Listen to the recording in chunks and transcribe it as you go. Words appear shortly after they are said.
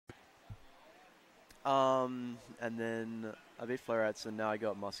And then I beat Florets, and now I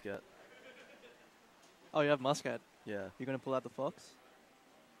got Muscat. Oh, you have Muscat. Yeah. You're going to pull out the Fox?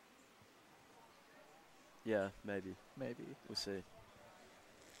 Yeah, maybe. Maybe. We'll see.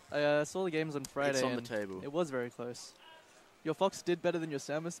 I saw the games on Friday. It's on the table. It was very close. Your Fox did better than your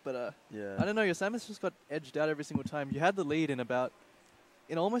Samus, but yeah. I don't know. Your Samus just got edged out every single time. You had the lead in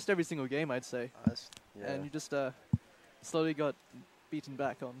almost every single game, I'd say. Yeah. And you just slowly got beaten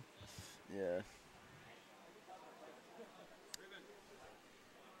back on. Yeah.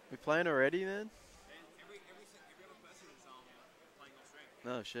 We playing already, man? Every other person is playing off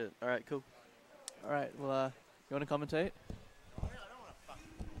stream. Oh, shit. All right, cool. All right, well, you want to commentate? I don't want to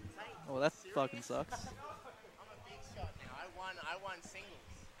fucking say. Oh, that fucking sucks. I'm a big shot now. I won singles.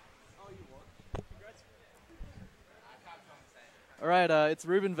 Oh, you won? Congrats. I can't commentate. All right, it's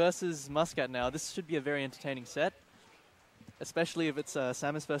Ruben versus Muscat now. This should be a very entertaining set, especially if it's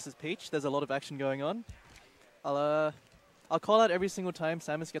Samus versus Peach. There's a lot of action going on. I'll call out every single time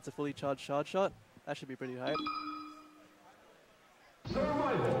Samus gets a fully charged shard shot. That should be pretty hype.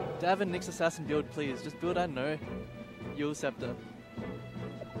 Davin, Nick's Assassin build, please. Just build, I don't know. Yule Scepter.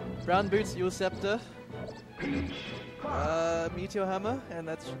 Brown Boots, Yule Scepter. Meteor Hammer, and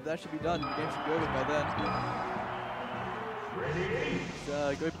that should be done. The game should be over by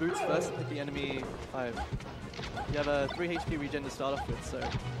then. Go Boots first, hit the enemy 5. You have a 3 HP regen to start off with, so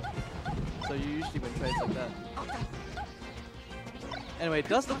you usually win trades like that. Anyway, it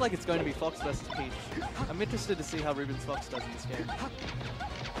does look like it's going to be Fox versus Peach. I'm interested to see how Ruben's Fox does in this game.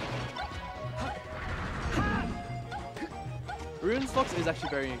 Ruben's Fox is actually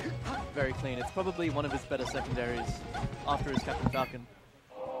very, very clean. It's probably one of his better secondaries after his Captain Falcon.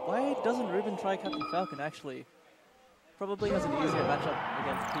 Why doesn't Ruben try Captain Falcon, actually? Probably has an easier matchup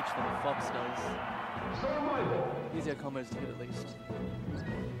against Peach than Fox does. Easier combos to hit at least.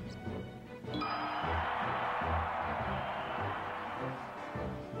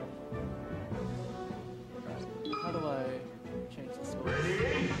 How do I change the score?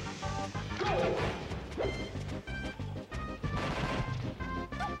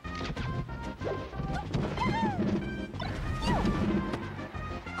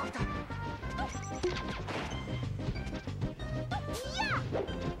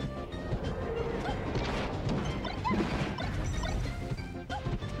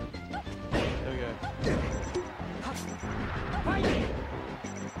 There we go.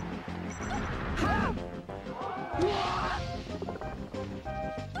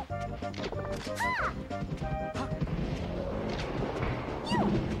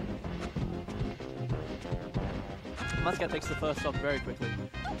 Muscat takes the first stock very quickly.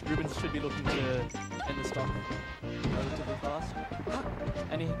 Ruben should be looking to end the stock relatively fast.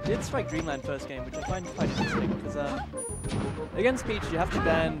 And he did strike Dreamland first game, which I find quite interesting, because against Peach you have to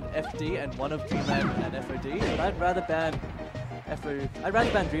ban FD and one of Dreamland and FOD, but I'd rather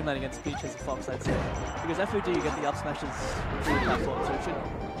ban Dreamland against Peach as a Fox, I'd say. Because FOD you get the up smashes through the platform, so it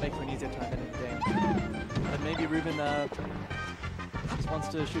should make for an easier time ending the game. But maybe Ruben just wants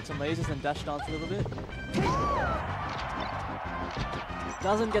to shoot some lasers and dash dance a little bit.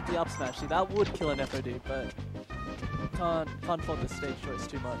 Doesn't get the up smash. See, that would kill an FOD, but can't fault the stage choice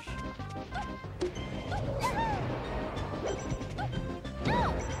too much.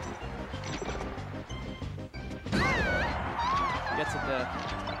 Gets it there.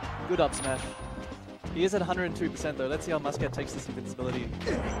 Good up smash. He is at 102% though. Let's see how Muscat takes this invincibility.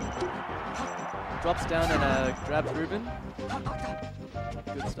 Drops down and grabs Ruben.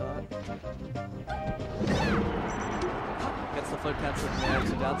 Good start. Gets the float cancel from there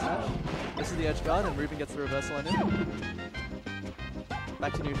to down smash. This is the edge guard and Ruben gets the reversal on him.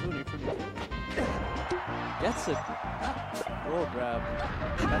 Back to neutral. Gets it. Raw grab.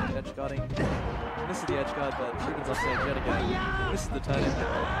 Back to edge guarding. Misses the edge guard, but Ruben's offstage yet again. Misses the turn.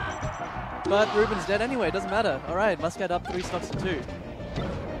 But Ruben's dead anyway, doesn't matter. Alright, Muscat up 3 stocks to 2.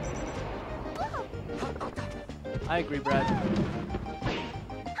 I agree, Brad.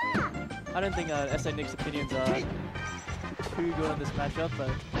 I don't think SA Nick's opinions are too good on this matchup,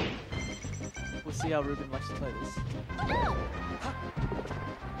 but we'll see how Ruben likes to play this.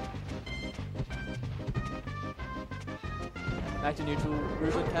 Back to neutral.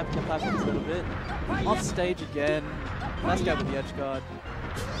 Ruben camping the platforms a little bit. Off stage again. Muscat with the edge guard.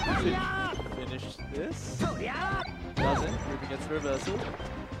 Should finish this. Doesn't. Ruben gets the reversal.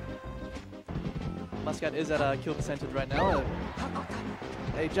 Muscat is at a kill percentage right now.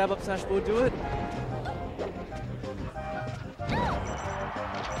 A jab up smash will do it.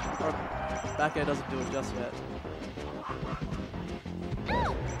 Or back air doesn't do it just yet.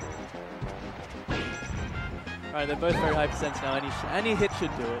 Alright, they're both very high percents now. Any hit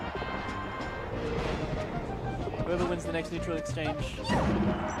should do it. Whoever wins the next neutral exchange should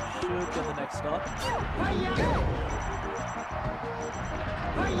get the next stop.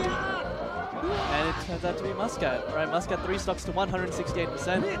 And it turns out to be Muscat. Right, Muscat 3 stocks to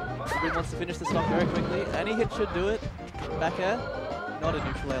 168%. Ruben wants to finish the stock very quickly. Any hit should do it. Back air. Not a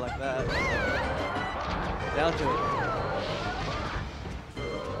neutral air like that. Down to it.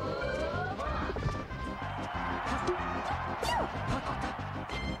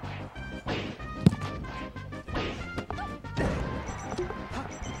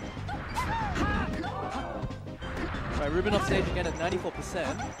 Right, Ruben off stage again at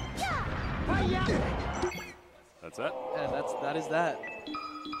 94%. That's it. And that is that.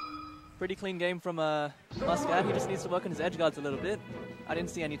 Pretty clean game from Muscat. He just needs to work on his edge guards a little bit. I didn't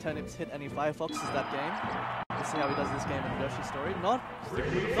see any turnips hit any Firefoxes that game. We'll see how he does this game in Yoshi's story. Not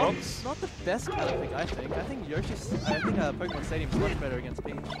the best kind of pick, I think. I think Pokemon Stadium is much better against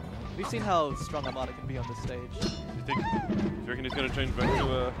Peach. We've seen how strong Armada can be on this stage. Do you reckon he's going to change back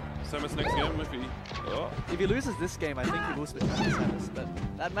to Samus next game if he... Oh. If he loses this game, I think he will switch back to Samus, but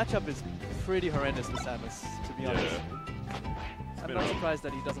that matchup is pretty horrendous for Samus, to be honest. I'm not surprised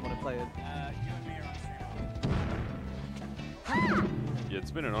that he doesn't want to play it. Yeah,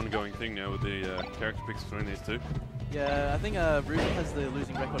 it's been an ongoing thing now with the character picks between these two. Yeah, I think Ruben has the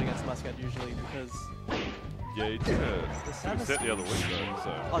losing record against Muscat usually because... Yeah, he took a set the other week though,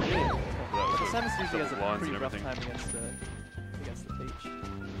 so... Oh, really? So Samus usually has a pretty rough everything. time against the Peach.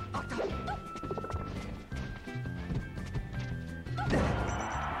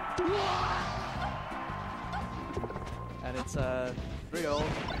 And it's 3-all,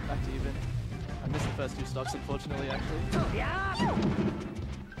 back to even. I missed the first two stocks, unfortunately, actually.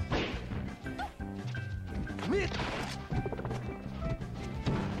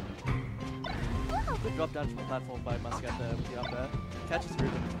 Good drop down from the platform by Muscat there with the up air. Catches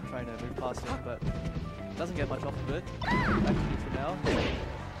Ruben trying to move past him, but doesn't get much off of it. Back to neutral now.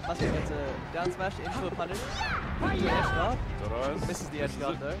 Muscat gets a down smash into a punish. Into an edge guard. Misses the edge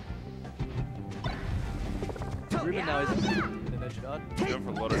guard though. Ruben now is in an edge guard. Going for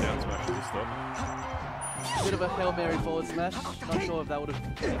a lot of down smashes this stuff. Bit of a Hail Mary forward smash. Not sure if that would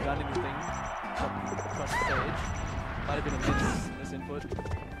have really done anything across the stage. Might have been a miss input.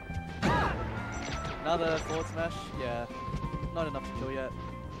 Another forward smash. Yeah, not enough to kill yet.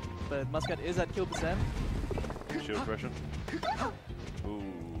 But Muscat is at kill percent. Shield pressure. Ooh.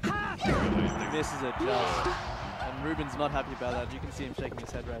 Misses it just. And Ruben's not happy about that. You can see him shaking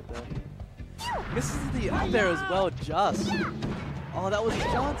his head right there. Misses the up there as well, just. Oh, that was his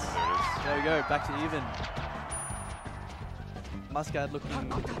chance. There we go, back to even. Muscat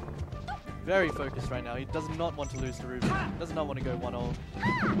looking very focused right now. He does not want to lose to Ruben. Does not want to go 1-0.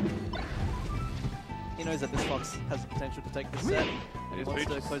 He knows that this Fox has the potential to take this set. And he wants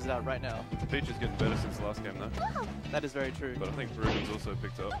to close it out right now. Peach is getting better since the last game though. That is very true. But I think Ruben's also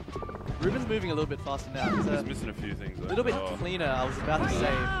picked up. Ruben's moving a little bit faster now. He's missing a few things though. A little bit cleaner, I was about to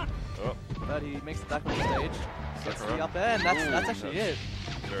say. Oh. But he makes it back on the stage. Gets the up air, and that's actually it.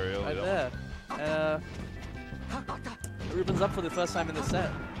 Very early right there. Ruben's up for the first time in the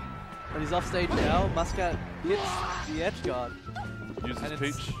set. But he's off stage now. Muscat hits the edge guard. Uses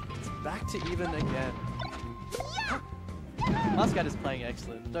Peach. It's back to even again. Muscat is playing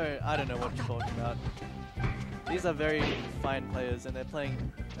excellent. I don't know what you're talking about. These are very fine players and they're playing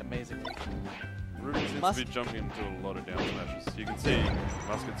amazingly. Ruben seems to be jumping into a lot of down smashes. You can see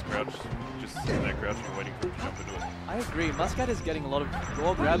Muscat's crouched, just sitting there crouching and waiting for him to jump into it. I agree. Muscat is getting a lot of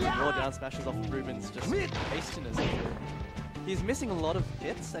raw grabs and raw down smashes off of Ruben's just hastiness. He's missing a lot of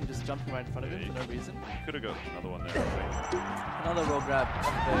hits and just jumping right in front of him for no reason. Could have got another one there, I think. Another raw grab off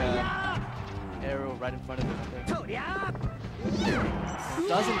the aerial right in front of him, I think.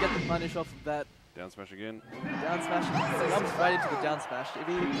 Doesn't get the punish off of that. Down smash again. Down smash. Jumps right into the down smash.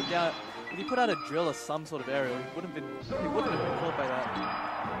 If he put out a drill or some sort of aerial, he wouldn't have been caught by that.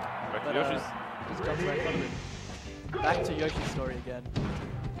 Back to Yoshi's. Just jumps right in front of him. Back to Yoshi's story again.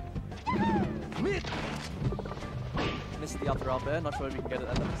 Missed the up air. Not sure if we can get it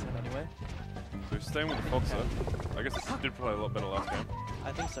at that percent anyway. So he's staying with the Fox though. I guess he did play a lot better last game.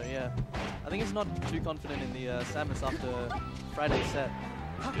 I think so, yeah. I think he's not too confident in the Samus after Friday's set.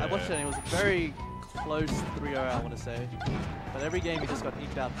 Yeah. I watched it and it was a very close 3-0, I want to say. But every game he just got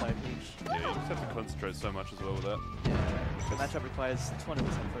eked out by Peach. Yeah, you just have to concentrate so much as well with that. Yeah, the matchup requires 20%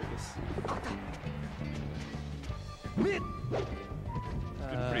 focus.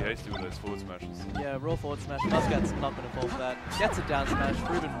 Getting pretty hasty with those forward smashes. Yeah, raw forward smash. Muscat's not going to fall for that. Gets a down smash.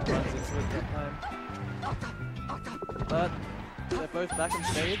 Ruben runs into it that time. But they're both back on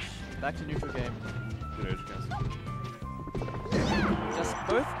stage. Back to neutral game. Good edge cancel. Just just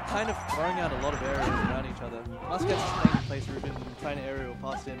both kind of throwing out a lot of aerials around each other. Muscat's playing in place Ruben, trying to aerial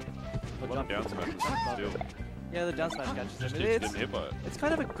past him. A lot of down smashes still. Yeah, the down smash catches Just him. keeps getting hit by it. It's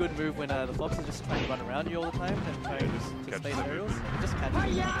kind of a good move when the Fox is just trying to run around you all the time and trying to space aerials. Just catches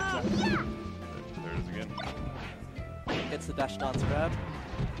him. There it is again. Gets the dash dance grab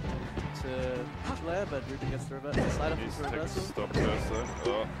to Blair, but Ruben gets the slide up Needs into to take a reversal. stop first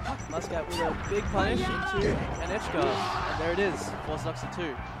though. Oh, Muscat with a big punish into an edge guard. And there it is, 4 stocks to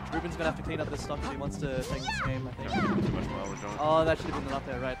 2. Ruben's going to have to clean up this stock if he wants to take this game, I think. too much mileage on it. Oh, that should have been an up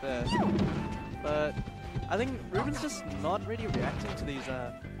air right there. But I think Ruben's just not really reacting to these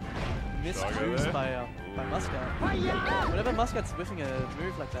missed moves by Muscat. Whenever Muscat's whiffing a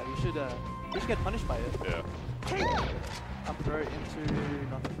move like that, he should get punished by it. Yeah. Up throw into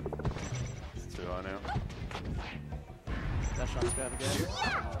nothing. It's too high now. Dash on grab again.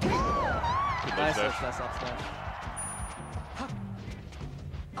 Good Nice dash. dash up smash.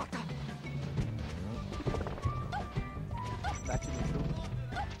 Back to neutral.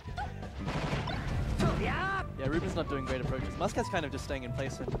 Yeah, Ruben's not doing great approaches. Muscat's kind of just staying in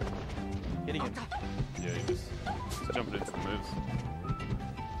place and hitting him. Yeah, you just jumping into the moves.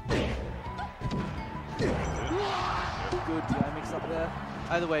 Good DI mix up there.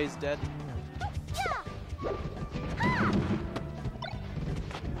 Either way, he's dead.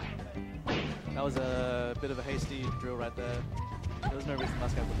 That was a bit of a hasty drill right there. There was no reason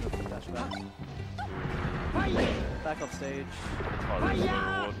Muscat wouldn't have put dash back. Back off stage.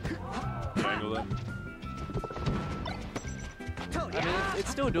 Triangle there. I mean, it's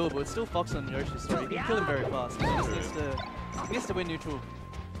still doable. It's still Fox on Yoshi's story. He can kill him very fast. He just needs to win neutral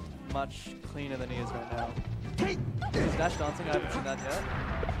much cleaner than he is right now. He's dash dancing. I haven't seen that yet.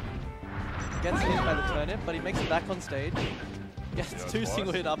 Gets hit by the turnip, but he makes it back on stage. Gets 2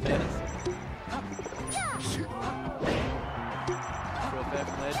 single hit up airs. Throw a fair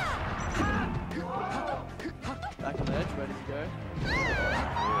from ledge. Back on the edge, ready to go.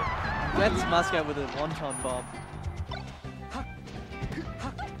 Gets Muscat with a wonton bomb.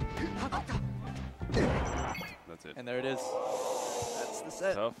 That's it. And there it is. That's the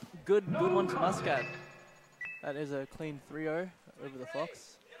set. Tough. Good one to Muscat. That is a clean 3-0 over the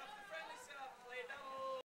Fox.